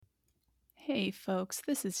Hey folks,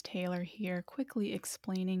 this is Taylor here, quickly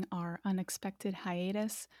explaining our unexpected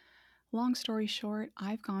hiatus. Long story short,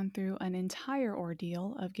 I've gone through an entire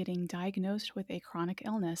ordeal of getting diagnosed with a chronic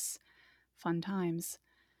illness. Fun times.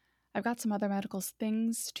 I've got some other medical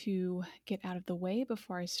things to get out of the way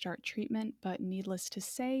before I start treatment, but needless to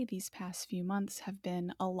say, these past few months have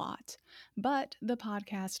been a lot. But the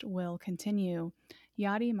podcast will continue.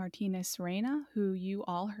 Yadi Martinez Reina, who you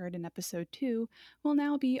all heard in episode 2, will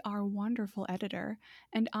now be our wonderful editor,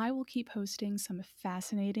 and I will keep hosting some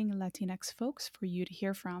fascinating Latinx folks for you to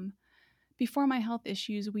hear from. Before my health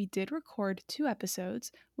issues, we did record 2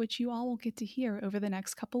 episodes, which you all will get to hear over the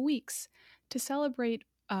next couple weeks. To celebrate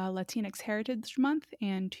Latinx Heritage Month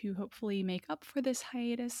and to hopefully make up for this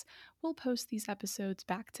hiatus, we'll post these episodes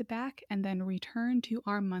back to back and then return to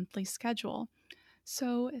our monthly schedule.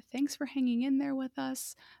 So, thanks for hanging in there with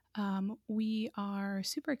us. We are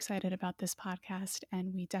super excited about this podcast,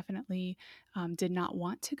 and we definitely did not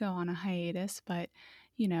want to go on a hiatus, but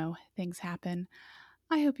things happen.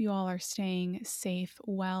 I hope you all are staying safe,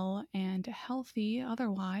 well, and healthy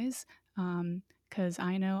otherwise, because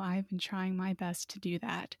I know I've been trying my best to do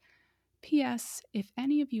that. P.S. If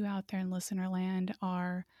any of you out there in listener land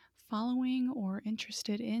are following or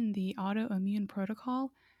interested in the autoimmune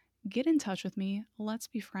protocol, get in touch with me. Let's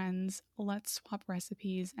be friends. Let's swap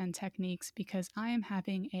recipes and techniques because I am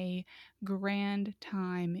having a grand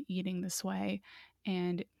time eating this way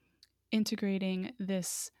and integrating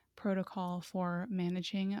this protocol for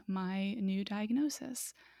managing my new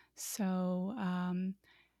diagnosis. So,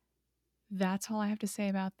 that's all I have to say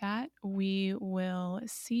about that. We will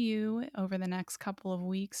see you over the next couple of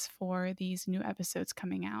weeks for these new episodes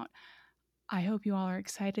coming out. I hope you all are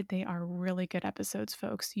excited. They are really good episodes,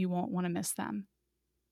 folks. You won't want to miss them.